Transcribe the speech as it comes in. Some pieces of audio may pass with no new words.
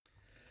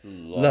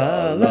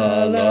La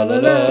la la la la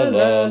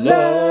la la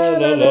la la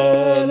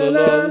la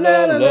la.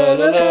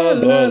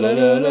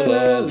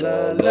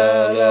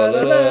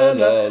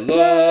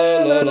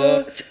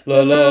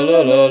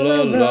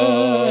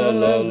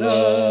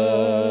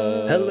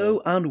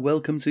 Hello and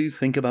welcome to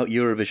Think About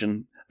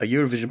Eurovision, a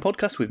Eurovision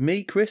podcast with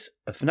me, Chris,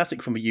 a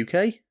fanatic from the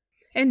UK.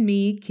 And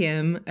me,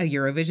 Kim, a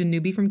Eurovision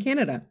newbie from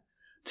Canada.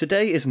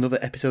 Today is another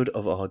episode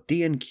of our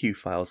DNQ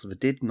files, the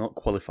Did Not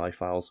Qualify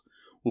files.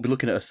 We'll be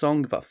looking at a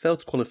song that failed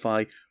to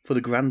qualify for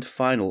the grand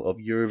final of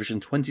Eurovision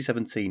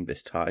 2017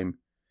 this time.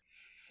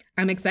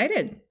 I'm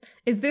excited.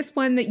 Is this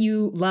one that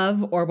you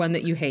love or one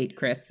that you hate,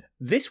 Chris?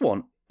 This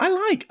one I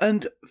like,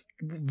 and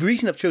the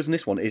reason I've chosen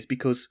this one is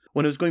because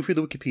when I was going through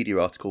the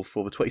Wikipedia article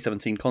for the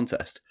 2017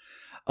 contest,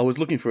 I was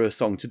looking for a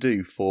song to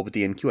do for the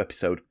DNQ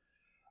episode,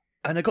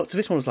 and I got to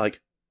this one and was like,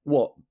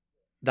 what?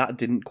 That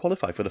didn't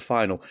qualify for the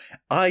final.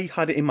 I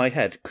had it in my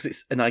head, because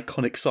it's an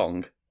iconic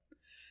song,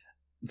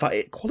 that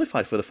it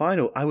qualified for the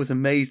final. I was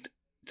amazed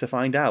to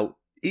find out,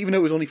 even though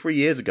it was only 3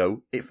 years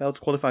ago, it failed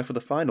to qualify for the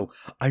final.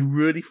 I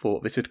really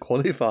thought this had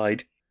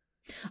qualified.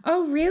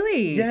 Oh,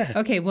 really? Yeah.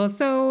 Okay, well,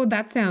 so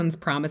that sounds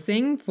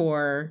promising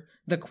for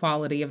the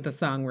quality of the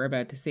song we're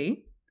about to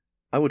see.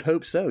 I would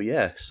hope so,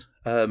 yes.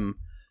 I'm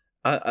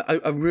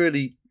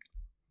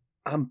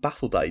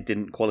baffled that it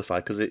didn't qualify,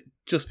 because it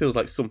just feels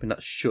like something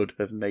that should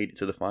have made it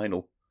to the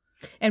final.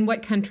 And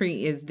what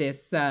country is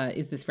this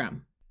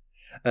from?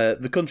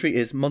 The country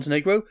is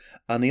Montenegro,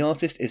 and the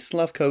artist is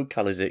Slavko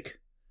Kalizic,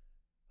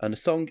 and the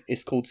song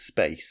is called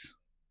Space.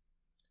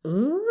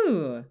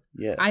 Ooh.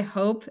 Yeah. I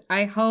hope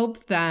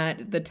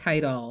that the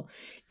title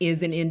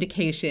is an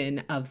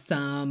indication of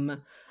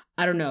some,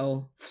 I don't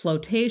know,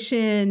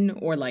 flotation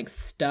or like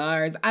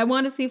stars. I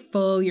want to see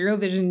full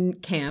Eurovision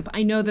camp.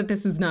 I know that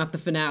this is not the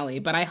finale,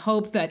 but I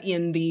hope that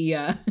in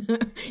the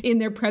in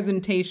their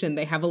presentation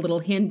they have a little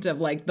hint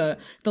of like the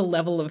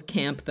level of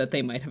camp that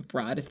they might have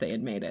brought if they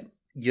had made it.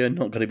 You're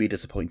not going to be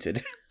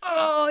disappointed.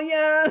 Oh,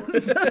 yes!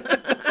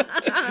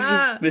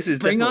 This is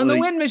Bring on the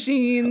wind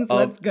machines.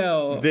 Let's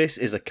go. This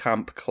is a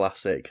camp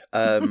classic.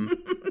 I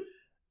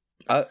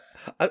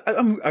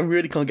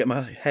really can't get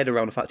my head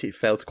around the fact it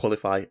failed to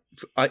qualify.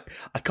 I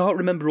can't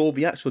remember all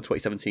the acts for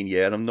 2017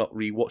 year, and I've not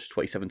rewatched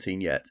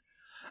 2017 yet.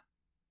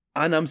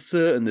 And I'm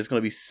certain there's going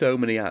to be so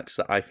many acts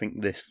that I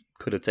think this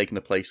could have taken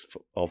the place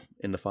of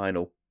in the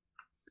final.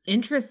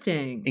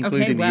 Interesting.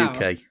 Including the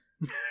UK.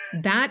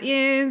 That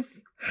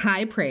is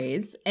high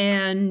praise,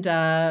 and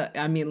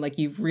I mean, like,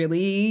 you've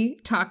really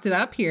talked it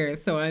up here,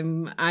 so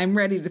I'm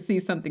ready to see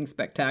something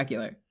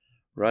spectacular.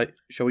 Right,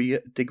 shall we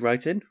dig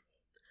right in?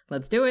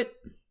 Let's do it.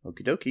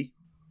 Okie dokie.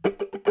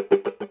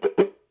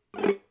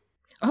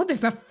 Oh,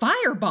 there's a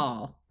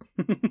fireball.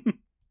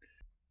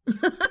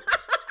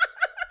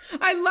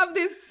 I love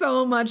this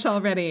so much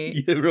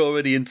already. You're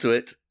already into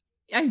it.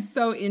 I'm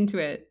so into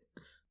it.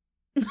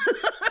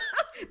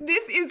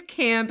 This is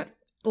camp,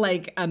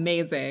 like,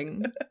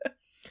 amazing.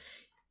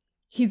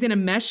 He's in a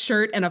mesh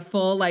shirt and a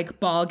full,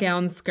 like, ball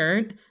gown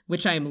skirt,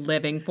 which I'm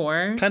living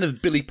for. Kind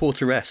of Billy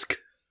Porter-esque.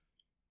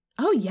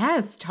 Oh,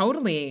 yes,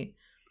 totally.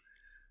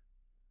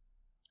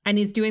 And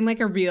he's doing, like,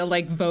 a real,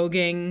 like,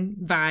 voguing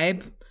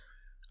vibe.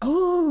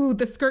 Oh,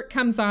 the skirt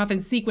comes off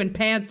and sequin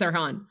pants are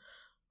on.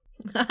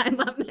 I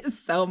love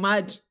this so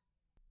much.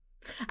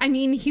 I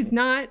mean, he's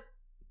not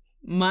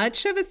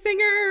much of a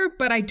singer,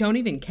 but I don't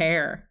even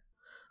care.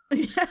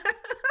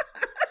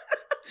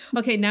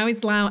 Okay, now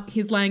he's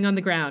lying on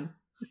the ground.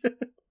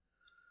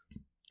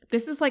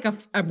 This is like a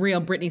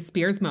real Britney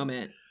Spears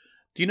moment.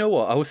 Do you know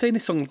what? I was saying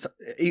this song,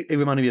 it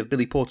reminded me of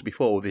Billy Porter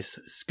before with his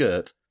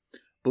skirt,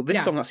 but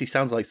this song actually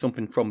sounds like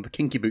something from the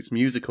Kinky Boots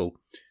musical.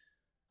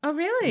 Oh,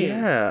 really?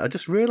 Yeah, I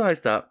just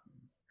realised that.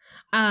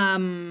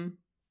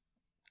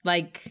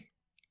 Like,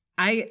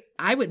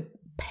 I would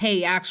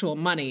pay actual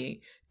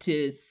money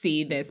to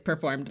see this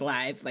performed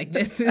live. Like,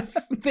 this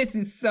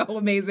is so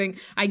amazing.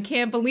 I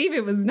can't believe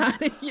it was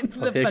not in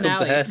the Here finale. Comes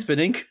the hair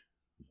spinning.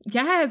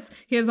 Yes,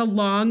 he has a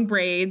long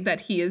braid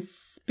that he is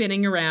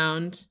spinning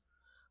around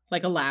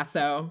like a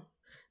lasso.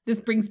 This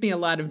brings me a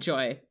lot of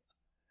joy.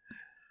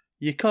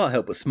 You can't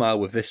help but smile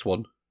with this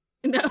one.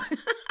 No.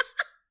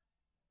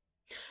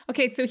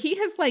 Okay, so he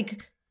has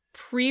like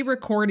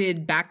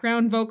pre-recorded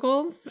background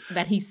vocals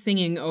that he's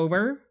singing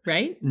over,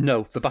 right?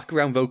 No, the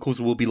background vocals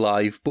will be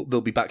live, but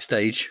they'll be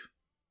backstage.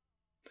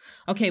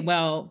 Okay,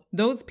 well,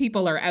 those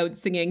people are out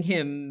singing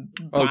him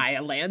by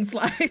a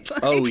landslide. Like,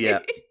 oh,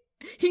 yeah.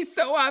 He's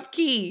so off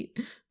key.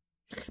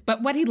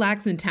 But what he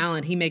lacks in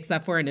talent, he makes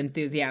up for in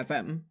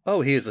enthusiasm.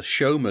 Oh, he is a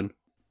showman.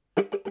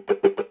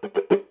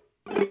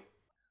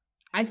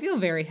 I feel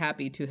very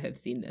happy to have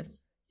seen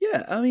this.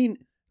 Yeah, I mean,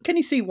 can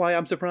you see why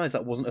I'm surprised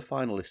that wasn't a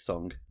finalist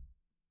song?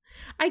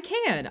 I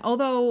can,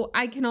 although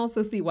I can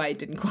also see why it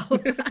didn't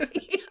qualify.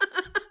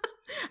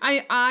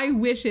 I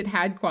wish it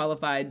had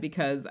qualified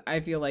because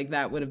I feel like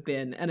that would have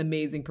been an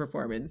amazing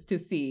performance to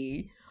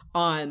see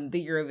on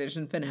the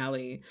Eurovision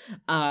finale.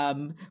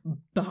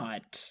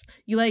 But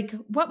you like,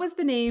 what was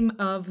the name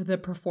of the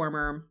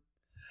performer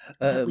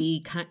that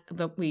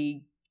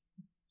we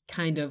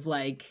kind of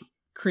like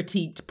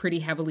critiqued pretty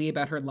heavily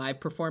about her live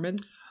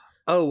performance?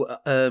 Oh,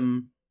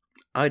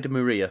 Ida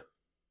Maria.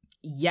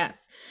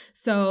 Yes.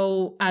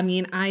 So, I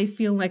mean, I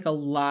feel like a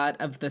lot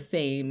of the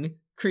same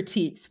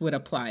critiques would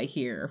apply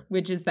here,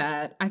 which is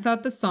that I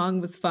thought the song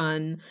was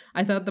fun.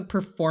 I thought the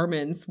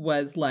performance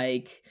was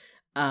like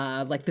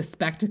the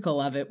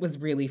spectacle of it was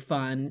really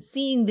fun.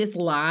 Seeing this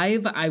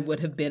live, I would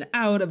have been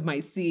out of my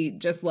seat,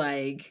 just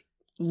like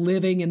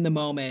living in the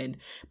moment,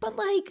 but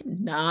like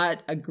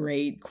not a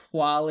great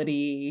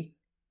quality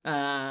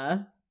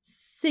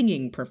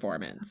singing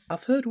performance.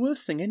 I've heard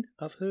worse singing.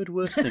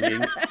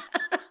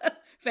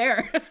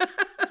 Fair.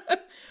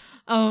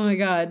 Oh my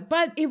God.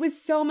 But it was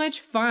so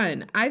much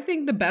fun. I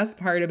think the best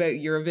part about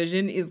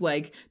Eurovision is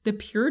like the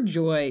pure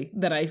joy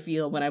that I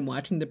feel when I'm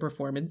watching the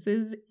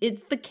performances.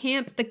 It's the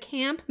camp. The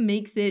camp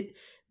makes it,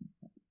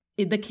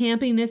 the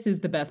campiness is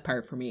the best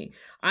part for me.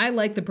 I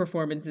like the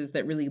performances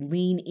that really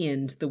lean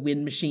into the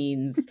wind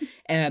machines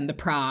and the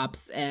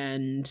props.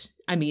 And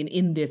I mean,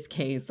 in this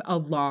case, a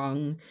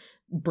long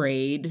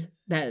braid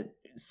that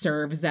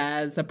serves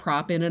as a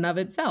prop in and of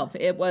itself.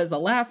 It was a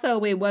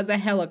lasso, it was a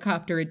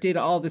helicopter, it did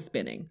all the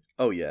spinning.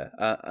 Oh yeah,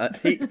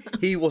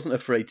 he wasn't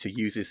afraid to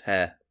use his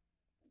hair.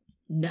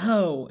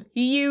 No,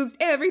 he used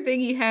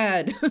everything he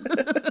had.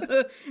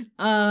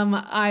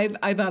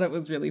 I thought it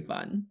was really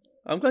fun.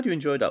 I'm glad you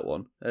enjoyed that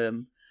one.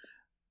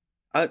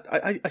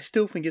 I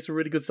still think it's a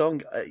really good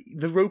song.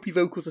 The ropey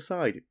vocals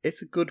aside,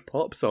 it's a good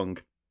pop song.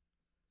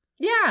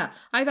 Yeah,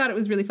 I thought it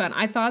was really fun.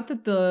 I thought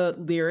that the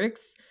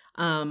lyrics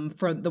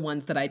for the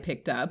ones that I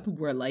picked up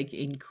were like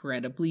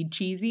incredibly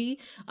cheesy,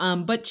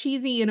 but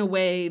cheesy in a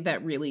way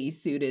that really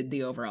suited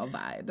the overall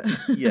vibe.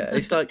 Yeah,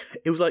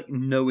 it was like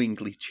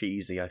knowingly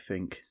cheesy, I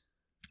think.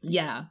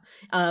 Yeah.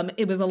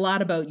 It was a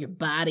lot about your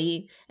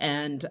body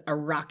and a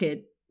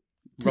rocket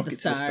to the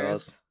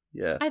stars.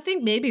 Yeah. I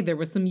think maybe there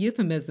were some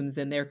euphemisms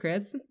in there,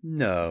 Chris.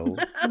 No.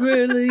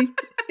 Really?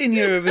 In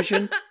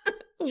Eurovision?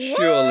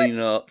 Surely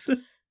not.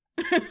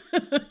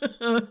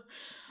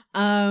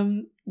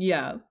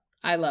 Yeah,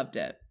 I loved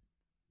it.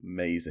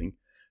 Amazing.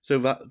 So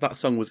that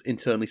song was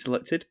internally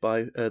selected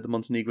by the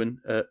Montenegrin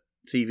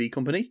TV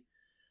company.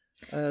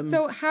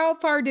 So how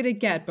far did it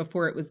get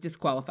before it was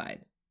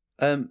disqualified?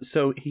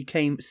 So he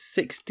came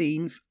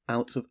 16th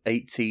out of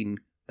 18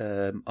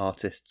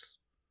 artists.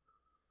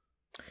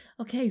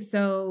 Okay,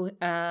 so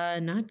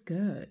not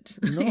good.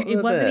 Not it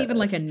the wasn't best. even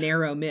like a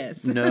narrow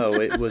miss. No,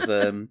 it was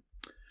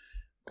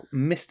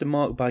missed the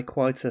mark by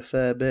quite a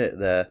fair bit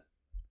there.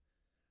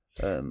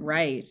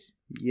 Right.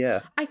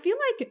 Yeah. I feel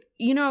like,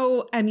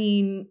 I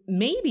mean,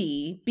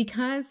 maybe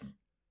because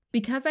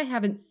I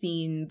haven't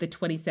seen the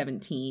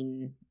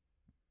 2017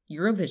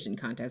 Eurovision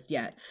contest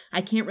yet,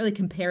 I can't really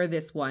compare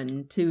this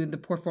one to the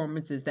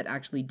performances that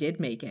actually did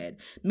make it.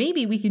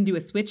 Maybe we can do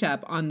a switch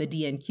up on the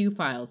DNQ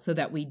files so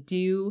that we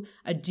do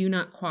a do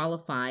not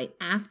qualify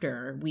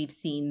after we've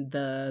seen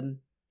the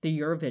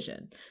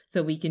Eurovision.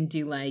 So we can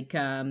do like,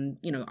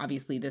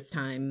 obviously this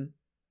time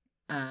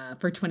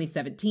for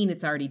 2017,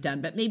 it's already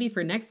done, but maybe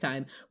for next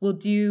time, we'll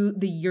do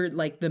the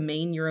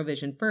main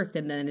Eurovision first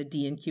and then a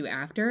DNQ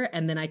after,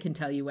 and then I can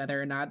tell you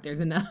whether or not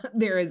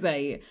there is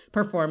a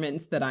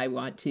performance that I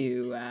want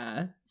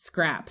to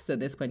scrap so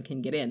this one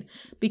can get in.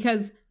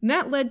 Because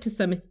that led to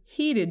some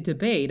heated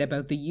debate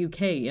about the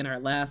UK in our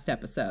last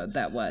episode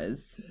that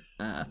was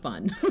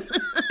fun.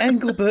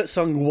 Engelbert's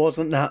song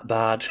wasn't that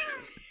bad.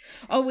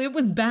 Oh, it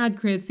was bad,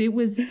 Chris. It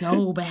was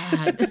so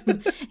bad.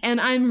 And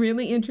I'm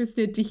really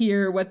interested to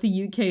hear what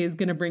the UK is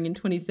going to bring in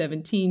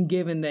 2017,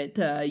 given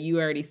that you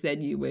already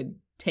said you would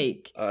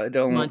take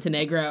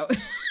Montenegro.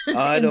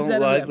 I don't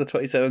like the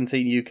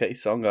 2017 UK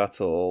song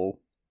at all.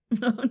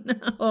 Oh,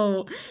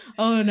 no.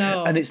 Oh,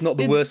 no. And it's not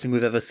the worst thing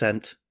we've ever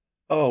sent.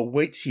 Oh,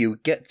 wait till you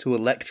get to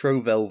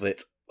Electro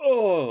Velvet.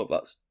 Oh,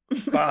 that's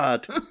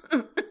bad.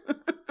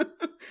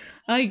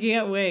 I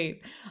can't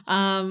wait.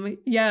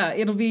 Yeah,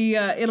 it'll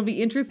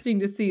be interesting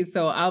to see.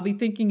 So I'll be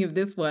thinking of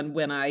this one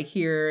when I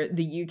hear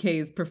the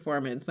UK's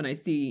performance, when I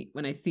see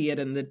it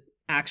in the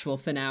actual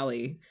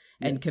finale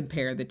and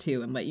compare the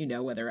two and let you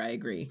know whether I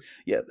agree.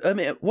 Yeah, I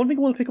mean, one thing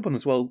I want to pick up on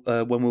as well,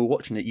 when we were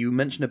watching it, you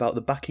mentioned about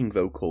the backing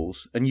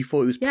vocals and you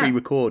thought it was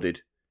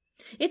pre-recorded.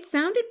 It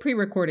sounded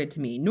pre-recorded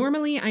to me.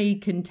 Normally, I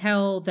can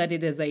tell that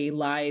it is a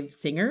live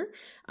singer,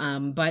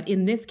 but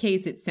in this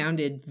case, it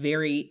sounded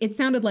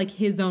like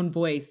his own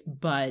voice,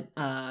 but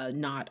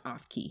not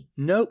off-key.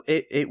 No,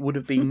 it would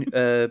have been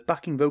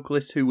backing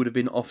vocalist who would have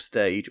been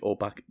off-stage or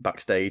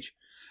backstage.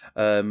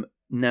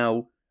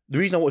 Now, the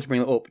reason I wanted to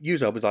bring that up,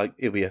 usually I was like,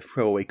 it'll be a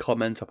throwaway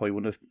comment, I probably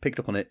wouldn't have picked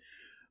up on it.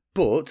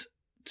 But,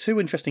 two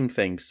interesting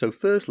things. So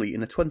firstly,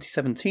 in the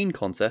 2017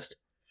 contest,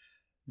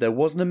 there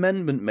was an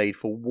amendment made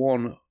for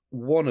one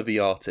of the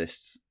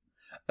artists.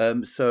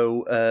 Joust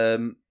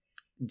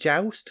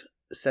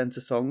sent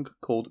a song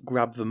called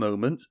Grab the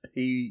Moment.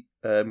 He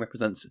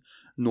represents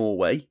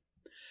Norway.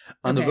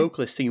 And the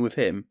vocalist singing with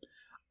him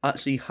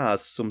actually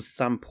has some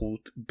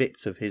sampled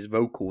bits of his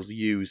vocals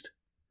used.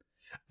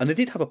 And they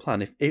did have a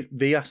plan. If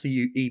they asked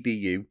the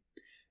EBU,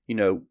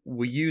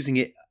 we're using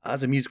it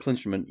as a musical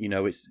instrument,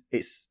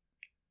 it's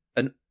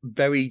an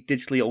very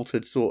digitally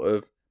altered sort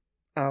of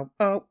ow,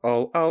 ow,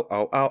 ow, ow,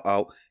 ow, ow,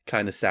 ow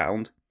kind of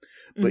sound.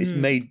 But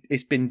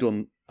it's been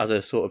done as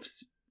a sort of,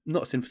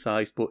 not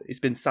synthesized, but it's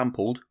been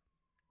sampled.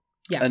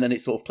 Yeah. And then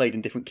it's sort of played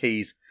in different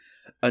keys.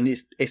 And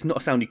it's not a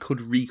sound you could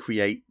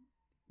recreate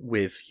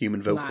with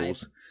human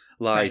vocals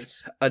live.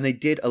 Right. And they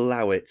did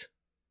allow it.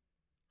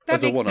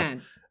 That makes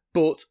sense.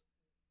 But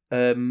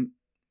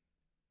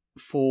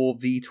for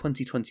the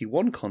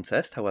 2021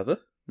 contest, however,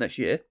 next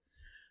year,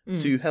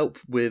 to help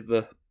with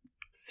the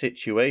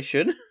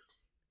situation...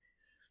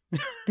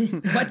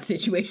 What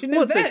situation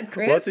is that,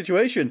 Chris? What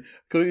situation?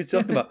 What are you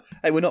talking about?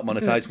 Hey, we're not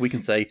monetized. We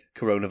can say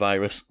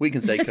coronavirus. We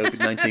can say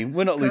COVID-19.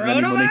 We're not losing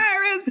any money.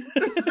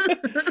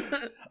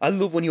 I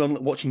love when you're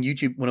watching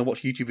YouTube, when I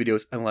watch YouTube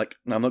videos, and like,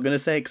 no, I'm not going to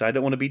say it because I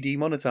don't want to be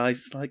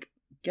demonetized. It's like,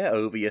 get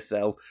over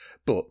yourself.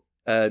 But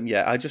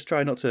yeah, I just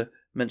try not to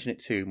mention it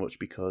too much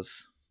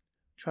because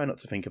try not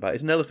to think about it.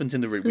 It's an elephant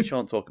in the room we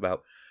shan't talk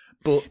about.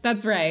 But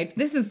that's right.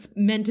 This is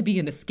meant to be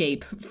an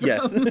escape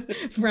from,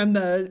 from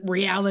the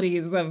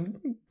realities of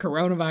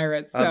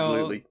coronavirus. So,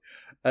 absolutely.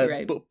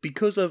 Right. But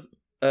because of,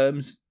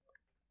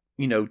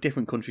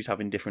 different countries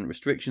having different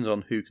restrictions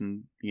on who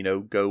can,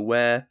 go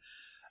where,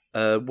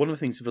 one of the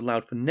things we've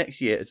allowed for next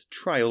year as a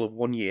trial of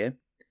 1 year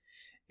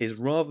is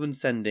rather than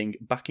sending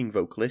backing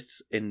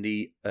vocalists in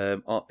the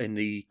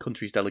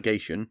country's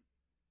delegation,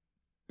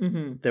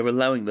 they're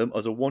allowing them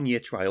as a 1 year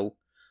trial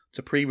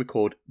to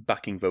pre-record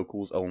backing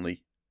vocals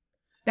only.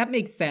 That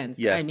makes sense.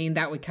 Yeah. I mean,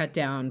 that would cut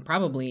down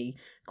probably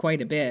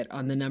quite a bit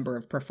on the number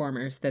of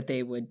performers that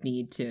they would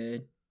need to,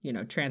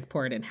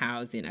 transport and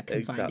house in a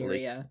confined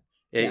area.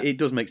 It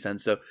does make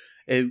sense. So,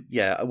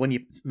 when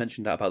you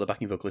mentioned that about the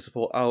backing vocalist, I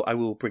thought, I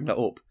will bring that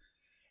up.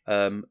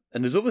 And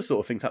there's other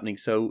sort of things happening.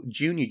 So,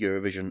 Junior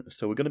Eurovision.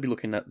 So, we're going to be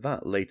looking at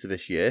that later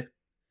this year.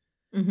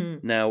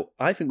 Now,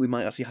 I think we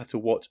might actually have to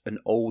watch an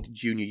old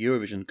Junior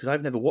Eurovision because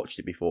I've never watched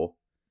it before.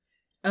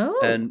 Oh.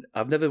 And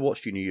I've never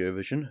watched Junior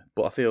Eurovision,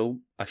 but I feel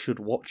I should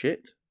watch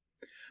it.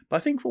 But I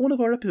think for one of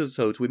our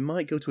episodes, we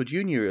might go to a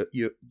Junior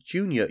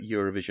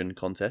Eurovision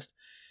contest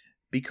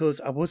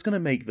because I was going to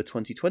make the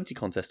 2020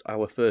 contest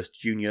our first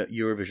Junior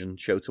Eurovision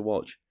show to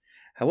watch.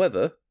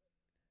 However,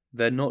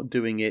 they're not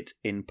doing it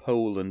in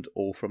Poland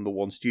or from the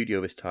one studio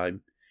this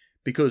time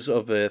because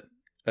of the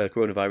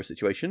coronavirus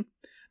situation.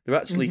 They're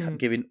actually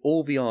giving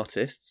all the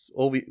artists,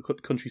 all the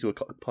countries who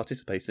are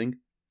participating,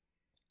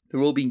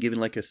 they're all being given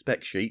like a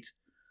spec sheet.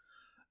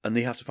 And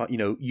they have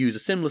to, use a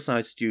similar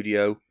size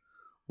studio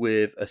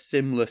with a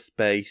similar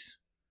space,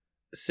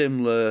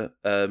 similar,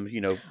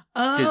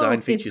 design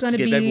features to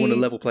give everyone a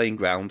level playing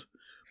ground,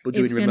 but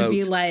doing remote. It's going to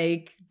be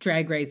like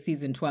Drag Race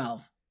Season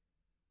 12.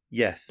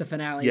 Yes. The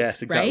finale.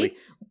 Yes, exactly. Right?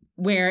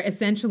 Where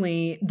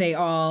essentially they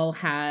all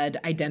had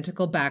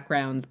identical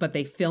backgrounds, but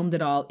they filmed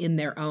it all in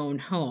their own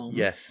home.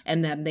 Yes.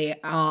 And then they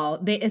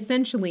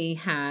essentially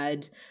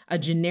had a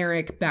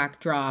generic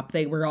backdrop.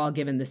 They were all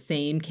given the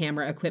same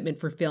camera equipment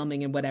for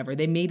filming and whatever.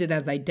 They made it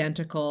as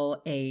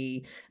identical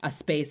a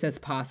space as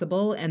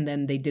possible, and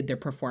then they did their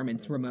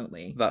performance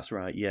remotely. That's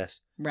right, yes.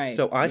 Right.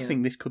 So I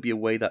think this could be a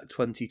way that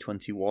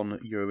 2021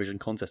 Eurovision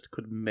contest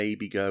could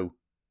maybe go.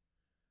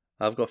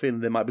 I've got a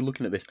feeling they might be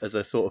looking at this as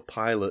a sort of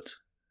pilot.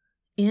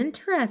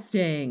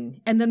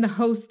 Interesting. And then the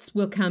hosts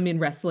will come in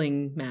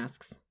wrestling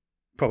masks.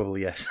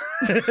 Probably, yes.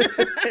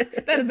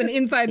 That is an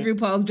inside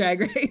RuPaul's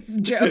Drag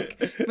Race joke.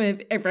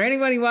 But if for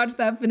anyone who watched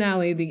that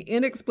finale, the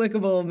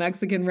inexplicable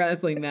Mexican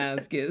wrestling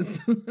mask is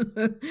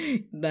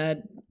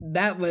that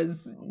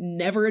was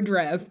never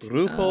addressed.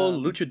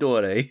 RuPaul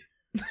Luchadore.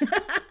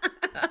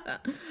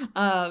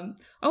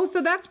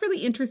 So that's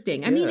really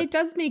interesting. I mean, it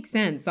does make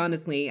sense,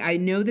 honestly. I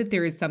know that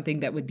there is something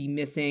that would be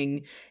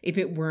missing if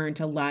it weren't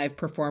a live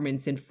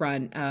performance in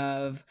front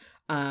of,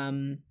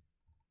 a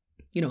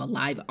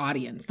live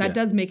audience. That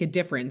does make a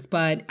difference.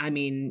 But I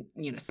mean,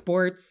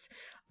 sports,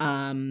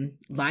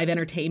 live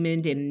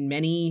entertainment in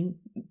many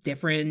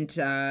different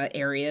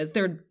areas,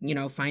 they're,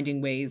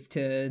 finding ways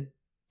to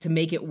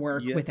make it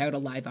work without a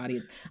live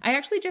audience. I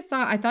actually just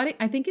saw, I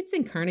think it's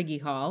in Carnegie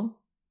Hall.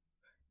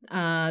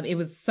 It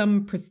was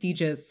some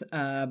prestigious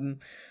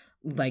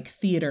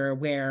theater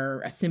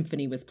where a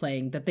symphony was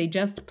playing that they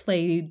just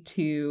played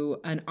to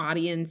an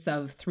audience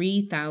of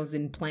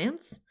 3,000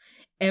 plants.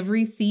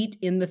 Every seat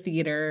in the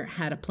theater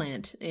had a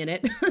plant in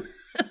it.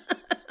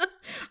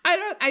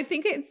 I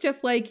think it's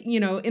just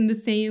in the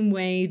same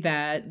way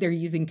that they're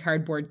using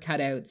cardboard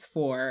cutouts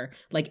for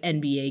like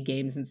NBA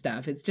games and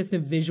stuff. It's just a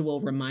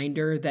visual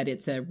reminder that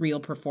it's a real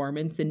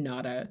performance and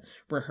not a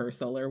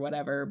rehearsal or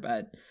whatever.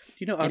 But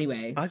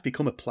anyway, I've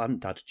become a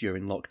plant dad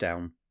during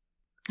lockdown.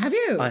 Have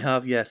you? I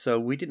have, yeah. So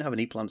we didn't have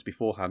any plants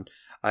beforehand.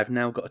 I've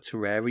now got a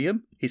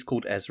terrarium. He's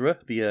called Ezra,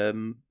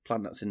 the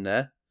plant that's in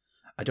there.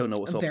 I don't know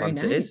what sort of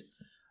plant it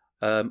is.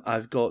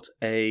 I've got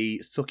a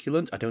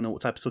succulent. I don't know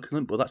what type of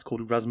succulent, but that's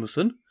called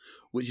Rasmussen,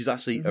 which is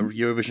actually a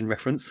Eurovision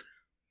reference.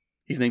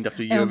 He's named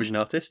after a Eurovision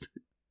artist.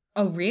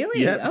 Oh,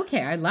 really? Yep.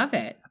 Okay, I love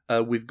it.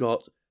 We've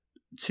got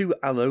 2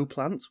 aloe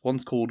plants.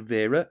 One's called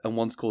Vera and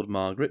one's called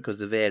Margaret, because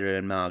the Vera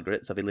and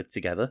Margaret, so they live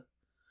together.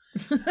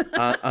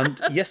 And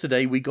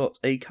yesterday we got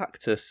a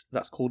cactus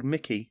that's called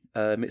Mickey.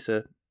 It's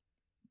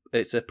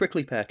a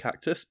prickly pear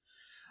cactus,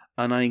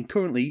 and I'm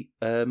currently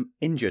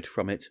injured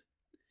from it.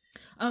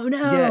 Oh no!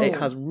 Yeah, it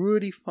has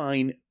really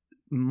fine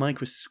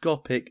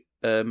microscopic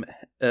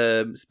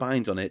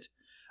spines on it,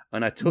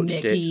 and I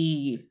touched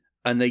it,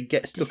 and they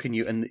get stuck in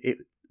you, and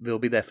they'll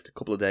be there for a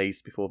couple of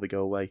days before they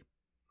go away.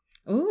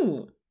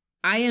 Ooh.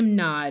 I am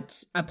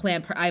not a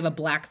plant. I have a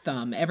black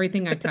thumb.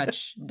 Everything I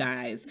touch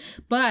dies.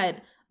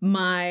 But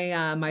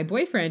my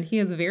boyfriend, he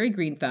has a very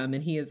green thumb,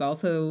 and he has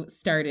also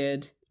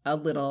started a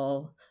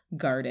little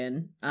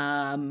garden.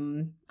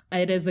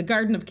 It is a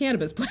garden of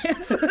cannabis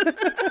plants.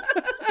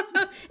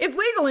 It's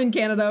legal in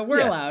Canada.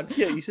 We're allowed.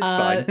 Yeah, it's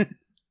fine.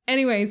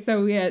 Anyway,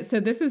 so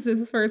this is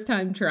his first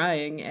time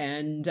trying,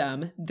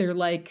 and they're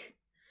like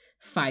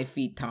 5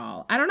 feet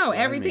tall. I don't know.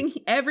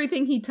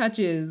 Everything he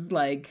touches,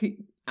 like,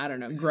 I don't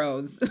know,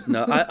 grows.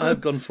 No, I've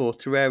gone for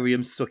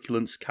terrarium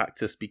succulents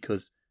cactus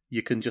because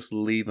you can just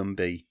leave them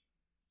be.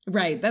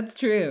 Right, that's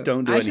true.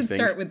 Don't do anything. I should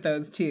start with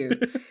those too.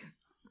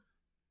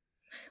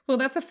 Well,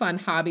 that's a fun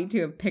hobby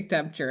to have picked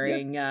up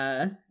during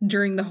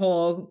the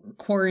whole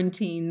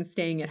quarantine,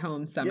 staying at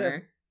home summer. Yeah.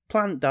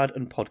 Plant dad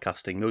and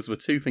podcasting. Those were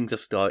 2 things I've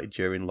started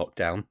during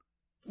lockdown.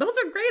 Those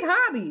are great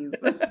hobbies.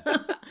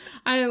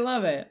 I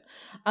love it.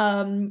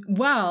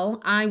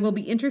 Well, I will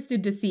be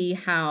interested to see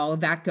how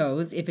that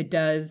goes. If it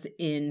does,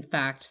 in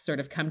fact, sort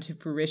of come to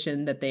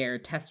fruition that they are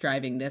test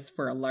driving this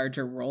for a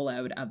larger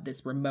rollout of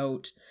this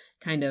remote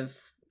kind of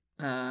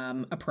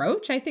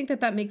approach. I think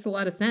that makes a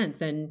lot of sense.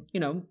 And, you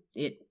know,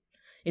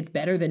 it's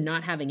better than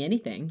not having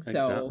anything. So,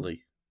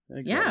 Exactly.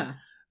 Yeah.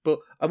 But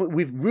I mean,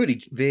 we've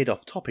really veered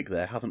off topic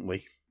there, haven't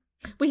we?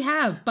 We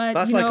have, but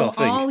That's like our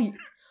thing.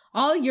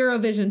 all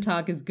Eurovision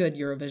talk is good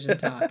Eurovision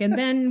talk. And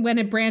then when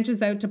it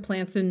branches out to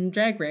plants and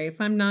Drag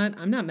Race, I'm not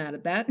mad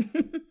at that.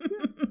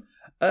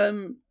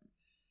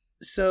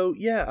 So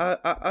yeah,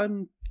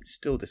 I'm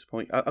still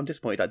disappointed. I'm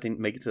disappointed I didn't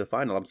make it to the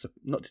final. I'm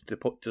not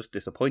just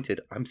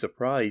disappointed. I'm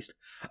surprised.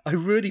 I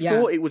really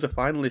thought it was a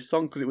finalist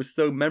song because it was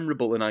so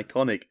memorable and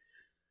iconic.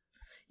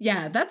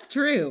 Yeah, that's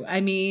true.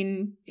 I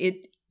mean,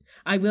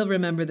 I will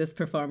remember this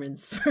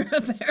performance for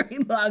a very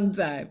long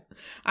time.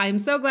 I'm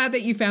so glad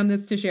that you found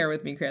this to share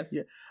with me, Chris.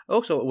 Yeah.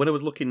 Also, when I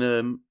was looking,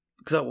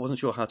 because I wasn't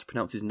sure how to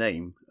pronounce his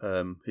name,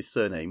 his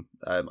surname.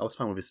 I was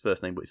fine with his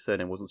first name, but his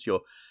surname wasn't sure.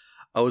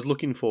 I was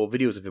looking for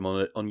videos of him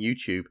on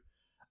YouTube,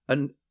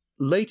 and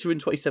later in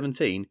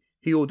 2017,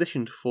 he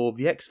auditioned for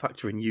the X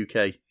Factor in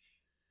UK.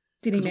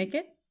 Did he make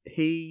it?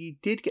 He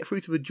did get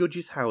through to the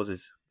judges'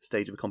 houses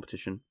stage of the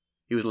competition.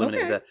 He was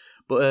eliminated there,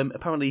 but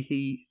apparently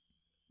he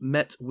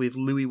met with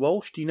Louis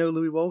Walsh. Do you know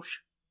Louis Walsh?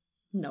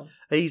 No.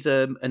 He's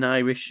an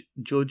Irish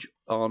judge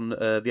on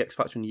the X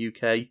Factor in the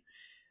UK.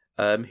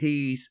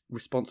 He's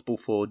responsible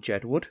for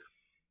Jedward.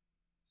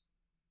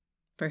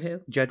 For who?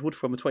 Jedward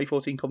from the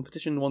 2014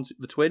 competition,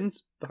 the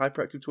twins, the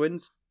hyperactive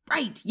twins.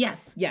 Right.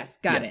 Yes.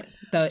 Got it.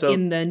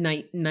 In the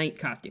night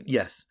costumes.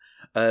 Yes.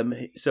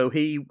 So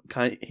he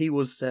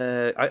was.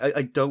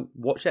 I don't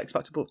watch X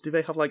Factor, but do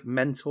they have like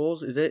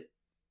mentors? Is it?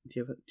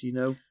 Do you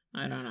know?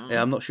 I don't know.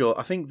 Yeah, I'm not sure.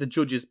 I think the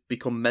judges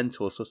become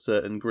mentors for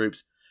certain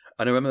groups,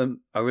 and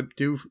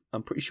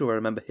I'm pretty sure I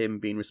remember him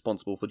being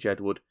responsible for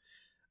Jedward.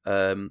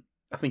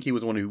 I think he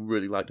was the one who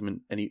really liked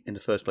him in the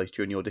first place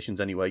during the auditions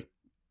anyway.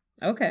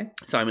 Okay.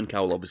 Simon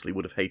Cowell obviously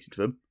would have hated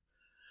them.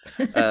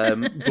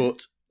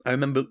 But I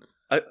remember...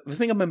 the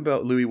thing I remember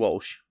about Louis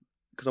Walsh,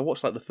 because I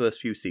watched like the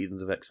first few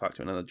seasons of X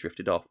Factor and then I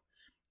drifted off,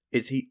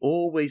 is he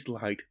always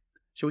liked,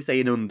 shall we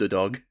say, an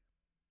underdog.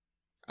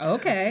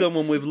 Okay.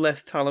 Someone with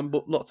less talent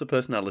but lots of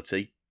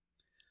personality.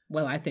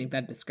 Well, I think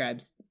that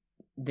describes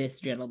this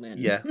gentleman.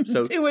 Yeah.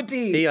 So to a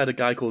T. He had a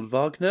guy called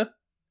Wagner,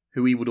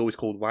 who he would always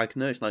call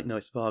Wagner. It's like, no,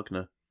 it's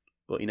Wagner.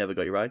 But he never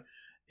got it right.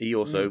 He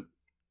also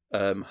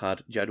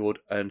had Jedward,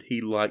 and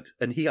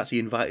he actually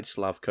invited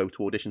Slavko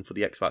to audition for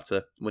the X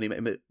Factor when he met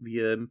him at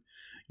the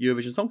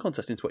Eurovision Song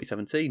Contest in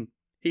 2017.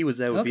 He was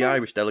there with the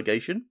Irish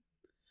delegation,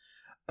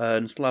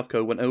 and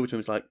Slavko went over to him and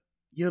was like,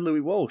 "You're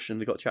Louis Walsh,"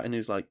 and they got chatting.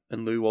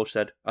 And Louis Walsh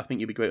said, "I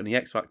think you'd be great on the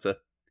X Factor."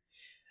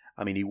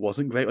 I mean, he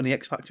wasn't great on the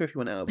X Factor if he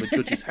went out of the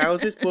judges'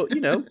 houses, but you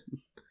know.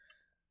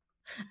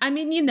 I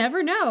mean, you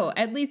never know.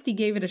 At least he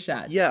gave it a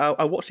shot. Yeah,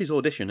 I watched his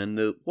audition, and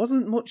there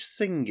wasn't much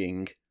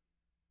singing.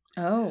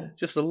 Oh.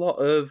 Just a lot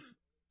of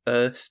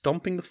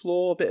stomping the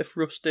floor, a bit of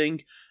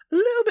thrusting, a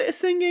little bit of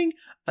singing,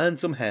 and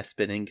some hair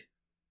spinning.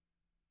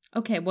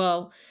 Okay,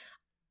 well,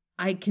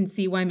 I can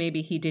see why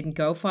maybe he didn't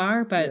go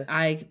far, but Yeah.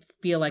 I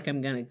feel like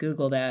I'm going to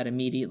Google that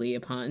immediately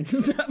upon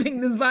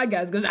stopping this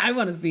podcast, because I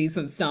want to see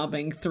some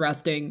stomping,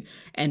 thrusting,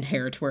 and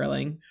hair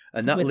twirling.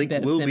 And that with a link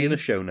bit of will be in singing. the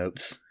show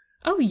notes.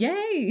 Oh,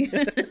 yay!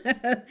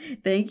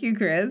 Thank you,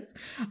 Chris.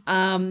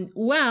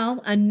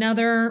 Well,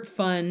 another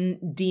fun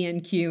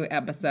DNQ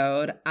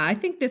episode. I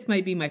think this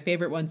might be my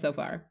favorite one so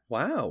far.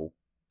 Wow.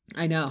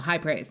 I know. High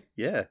praise.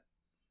 Yeah.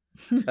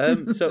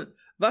 So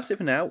that's it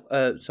for now.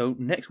 So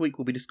next week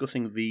we'll be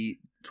discussing the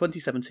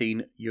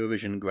 2017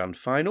 Eurovision Grand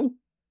Final.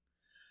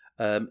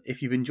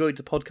 If you've enjoyed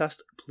the podcast,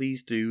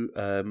 please do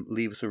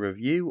leave us a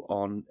review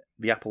on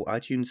the Apple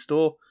iTunes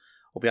Store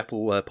or the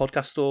Apple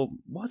Podcast Store.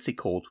 What's it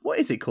called? What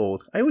is it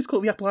called? I always call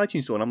it the Apple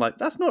iTunes Store, and I'm like,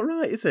 that's not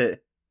right, is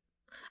it?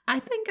 I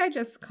think I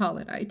just call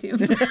it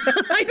iTunes.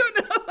 I don't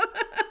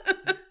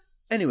know.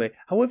 Anyway,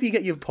 however you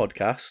get your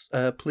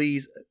podcasts,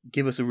 please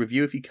give us a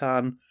review if you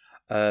can.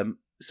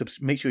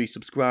 Make sure you're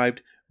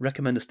subscribed.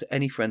 Recommend us to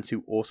any friends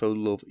who also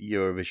love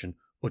Eurovision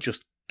or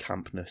just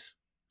campness.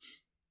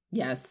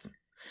 Yes.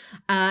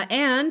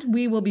 And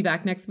we will be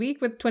back next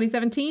week with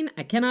 2017.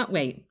 I cannot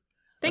wait.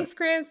 Thanks,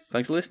 Chris.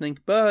 Thanks for listening.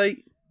 Bye.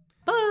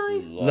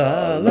 Bye.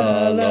 La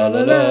la la la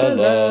la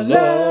la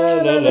la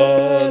la la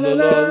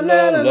la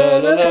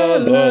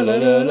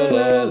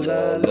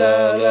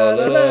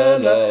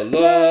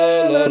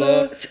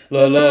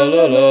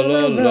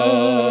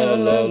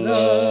la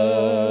la